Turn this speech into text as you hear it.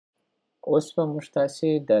اوس به موږ تاسې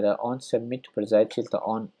د آن سبمیټ پر ځای چې دلته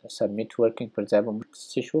آن سبمیټ ورکینګ پر ځای به موږ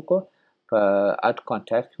څه شي وکړو په اډ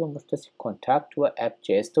کانټاکټ کې به موږ تاسې کانټاکټ و اپ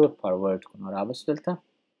جی اس ته ور فارورډ کړو. نو راباسو دلته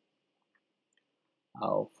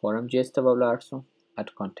او فورم جی اس ته به ولاړ سو، اډ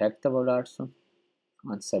کانټاکټ ته به ولاړ سو،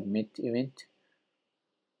 آن سبمیټ ایونټ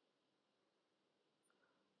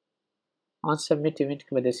آن سبمیټ ایونټ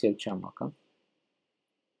کې به داسې یو چم وکړم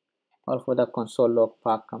او خو دا کنسول لوګ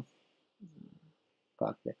پاک کړم،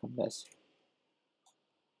 پاک به کړم داسې.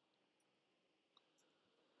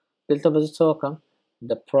 دلته به زه څه وکړم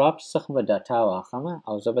د پراپس څخه به ډاټا واخلم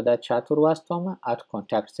او زه به دا چاته ور واستوم اډ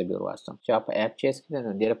کانټاکټ ته به ور واستوم چې په اپ جی اس کې د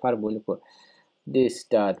دې لپاره به ولیکو this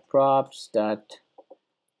dot props dot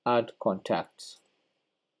add contacts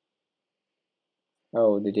او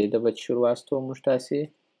د دې د به شروع واستو موږ تاسې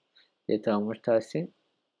دې ته موږ تاسې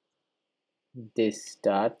this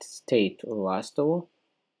dot state ور واستو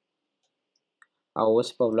او اوس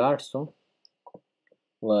به ولاړ سو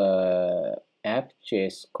و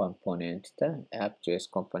app.js component ته app.js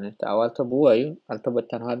component ته او هلته به ووایو، هلته به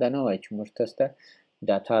تنها دا نه وایو چې موږ تاسو ته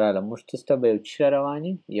ډاټا راغله، موږ تاسو ته به یو څه را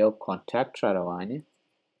رواني، یو کانټاکټ را رواني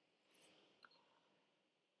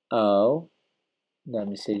او دا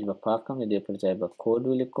میسیج به پاک کړم، د دې پر ځای به کوډ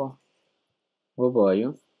ولیکو، وبه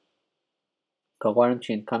وایو که غواړم چې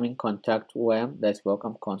incoming contact ووایم داسې به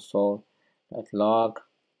وکړم console.log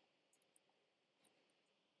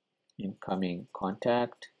incoming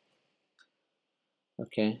contact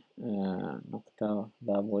اوکې نقطه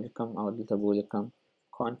دا به ولیکم او دلته به ولیکم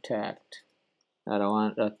contact روان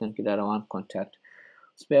راتلونکي دا روان contact.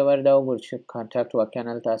 اوس بیا ور دا وګورو چې contact واقعا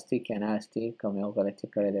هلته هستي که نه هستي، کوم یو غلطي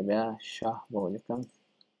کړې ده بیا شاه به ولیکم،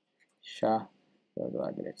 شاه 1 2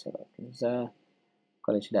 3 4 5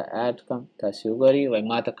 کله چې دا اډ کړم تاسې وګورئ وایي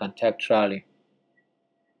ما ته contact راغلی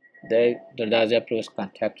دی، در دا ځای پرې اوس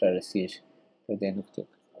contact را رسېږي تر دې نقطې.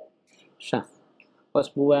 ښه اوس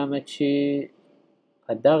به ووایم چې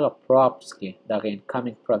په دغه پراپس کې دغه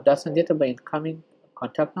incoming prop دا اصلا دې ته به incoming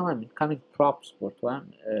contact نه وایم incoming props ورته وایم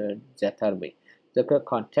زیاتر به وي ځکه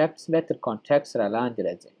contacts بیا تر contacts را لاندې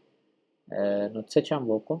راځي. نو څه چم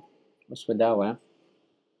به وکړو اوس به دا وایم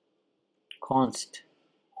const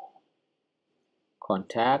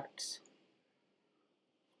contacts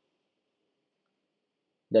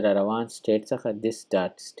د را روان state څخه this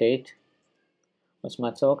dot state. اوس ما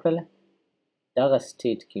څه وکړله دغه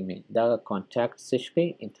state کې مې دغه contact څه کړئ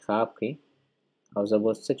انتخاب کړئ او زه به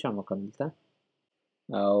اوس څه چم وکړم دلته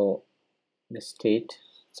او د state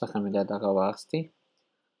څخه مې دا دغه واخیستې.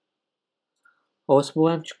 اوس به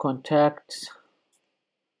ووایم چې contacts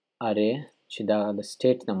array چې دغه د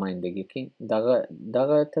state نمایندګي کوي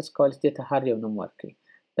دغه تاسو کولی شئ دې ته هر یو نوم ورکړئ.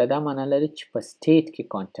 دا معنا لري چې په state کې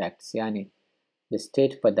contacts یعنی د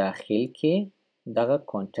state په داخل کې دغه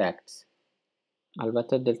contacts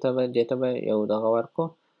البته دلته به دې ته به یو دغه ورکړو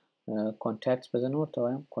contacts به زه نه ورته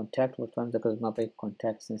وایم contact ورته وایم ځکه زما په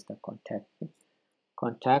contacts نشته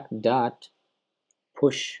contact dot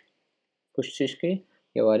push څه کوي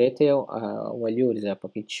یو array ته یو ولیو ور اضافه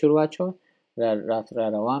کوي چې ور واچوه را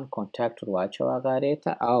روان contact ور واچوه هغه array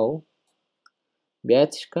ته او بیا یې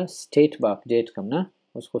څه کړه state به update کړم نه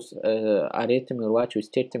اوس خو array ته مې ور واچوي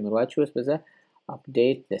state ته مې ور واچوي اوس به زه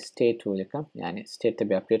update the state ولیکم یعنی state ته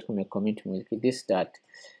بیا update کوم یو comment مې ولیکي this dot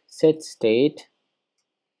set state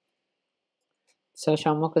څه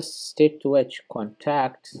شم وکړه state ته ووایه چې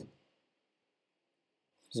contact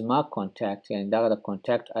زما contact یعنی دغه د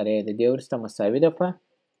contact array د دې وروسته مساوي ده په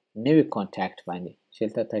نوي contact باندې چې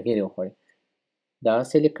دلته تغییر یې وخوړی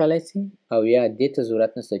دغسې لیکلی سي او یا دې ته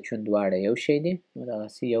ضرورت نشته چون دواړه یو شی دي نو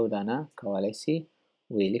دغسې یو دانه کولی سي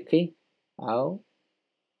ولیکئ او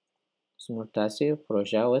زموږ تاسې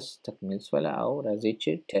پروژه اوس تکمیل شوله او راځئ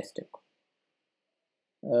چې ټیسټ یې کړو.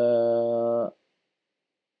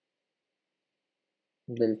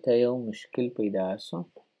 دلته یو مشکل پیدا شو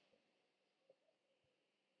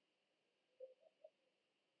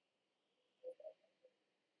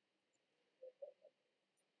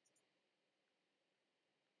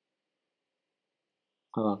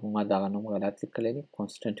ما دغه نوم غلط لیکلی دی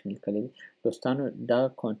کانسټنټ مې لیکلی دی دوستانو دغه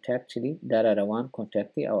کانټاکټ چې دی دا را روان کانټاکټ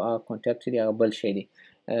دی او هغه کانټاکټ چې دی هغه بل شی دی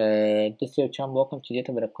داسې یو چم به وکړم چې دې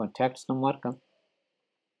ته به د کانټاکټس نوم ورکړم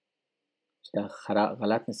چې دا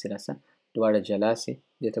غلط نسي راسه دواړه جلا سي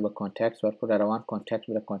دې ته به کانټاکټس ورکړو را روان کانټاکټ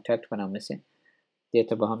به د کانټاکټ په نام نسي دې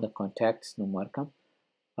ته به هم د کانټاکټس نوم ورکړم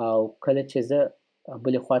او کله چې زه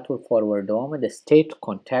بلې خواته ور فاروردوم د سټیټ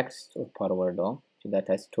کانټاکټس ور فاروردوم چې دا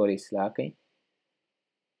تاسې ټول اصلاح کړئ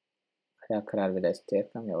دا قرار به داسې تیر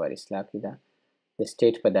کړم یو وار اصلاح کړئ دا د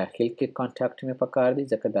سټیټ په داخل کې کانټاکټ مې پکار دی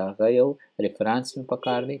ځکه د هغه یو ریفرانس مې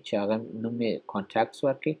پکار دی چې هغه نوم مې کانټاکټس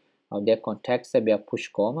ورکړي او د کانټاکټ ته بیا پوش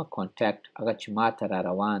کوم کانټاکټ هغه چې ما ته را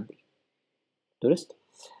روان دی درست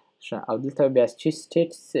ښه او دلته بیا چې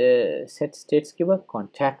سټیټ set states کې به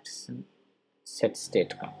contacts set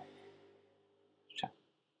state کوم ښه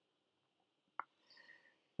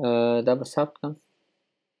دا به ثبت کړم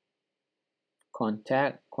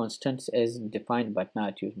contact constants is defined but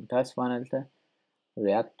not used متاسفانه دلته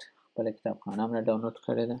react خپله کتابخانه هم نه ډاونلوډ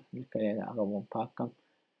کړې ده لیکلې ده هغه به هم پاک کړم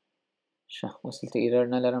ښه اوس دلته ایرر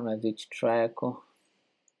نه لرم راځئ چې ټرای کړو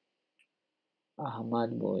احمد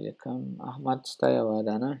به ولیکم احمد ستا یو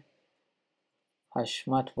ودانه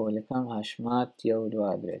حشمت به ولیکم حشمت 1 2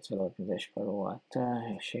 3 4 5 6 7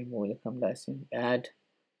 8 شی به ولیکم داسې add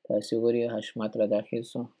تاسې وګورئ حشمت را داخل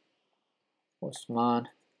شو عثمان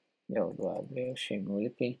 1 2 3 شی مې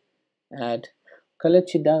ولیکئ add کله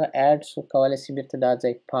چې دغه add شو کولی شي بیرته دا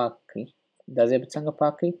ځای پاک کړي دا ځای به څنګه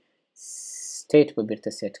پاک کړي state به بیرته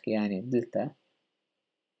set کړي یعنې دلته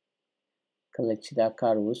کله چې دا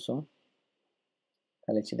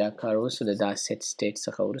کار وشو د دا set state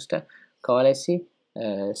څخه وروسته کولی شي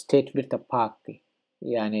state بیرته پاک کړي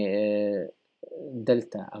یعنې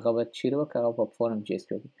دلته هغه به چیرې وکړي هغه په فورم جیس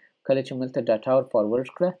کې وکړي کله چې موږ دلته ډاټا ور فارورډ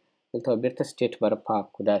کړه دلته به بیرته state به پاک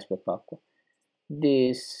کړو داسې به پاک کړو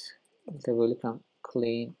this دلته به ولیکم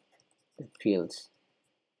clean the fields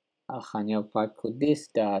خانیه به پاک کړو this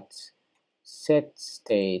dot set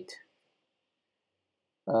state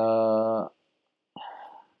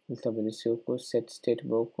دلته به داسې وکړو set state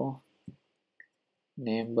به وکړو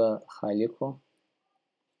name به خالی کړو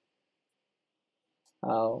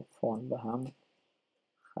او فون به هم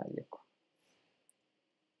خالی کړو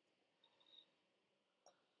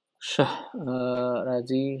ښه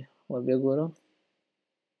راځئ وبیا ګورو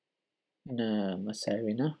نه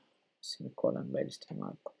مساوي نه سیمیکولن باید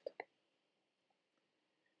استعمال کړو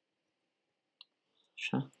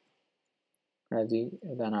ښه راځئ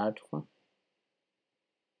دا نه اډ کړو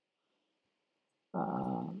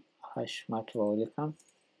حشمت به ولیکم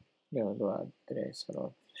 1 2 3 4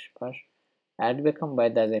 5 اډ به کوم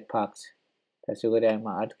باید دا ځای پاک شي تاسې وګورئ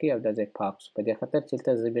ما اډ کړي او دا ځای پاک شو په دې خاطر چې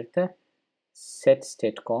دلته زه بیرته set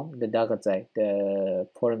state کوم د دغه ځای د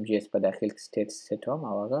فورم جی اس په داخل کې state set کوم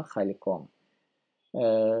او هغه خالی کوم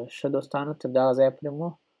ښه دوستانو تر دغه ځای پورې مو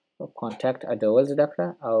کانټاکټ اډول زده کړه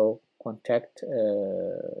او کانټاکټ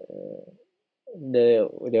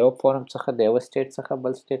د یو فورم څخه د یو state څخه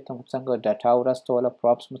بل state ته مو څنګه ډاټا ورستوله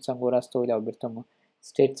پراپس مو څنګه ورستولي او بیرته مو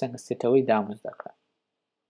state څنګه سیټوي دا مو زده کړه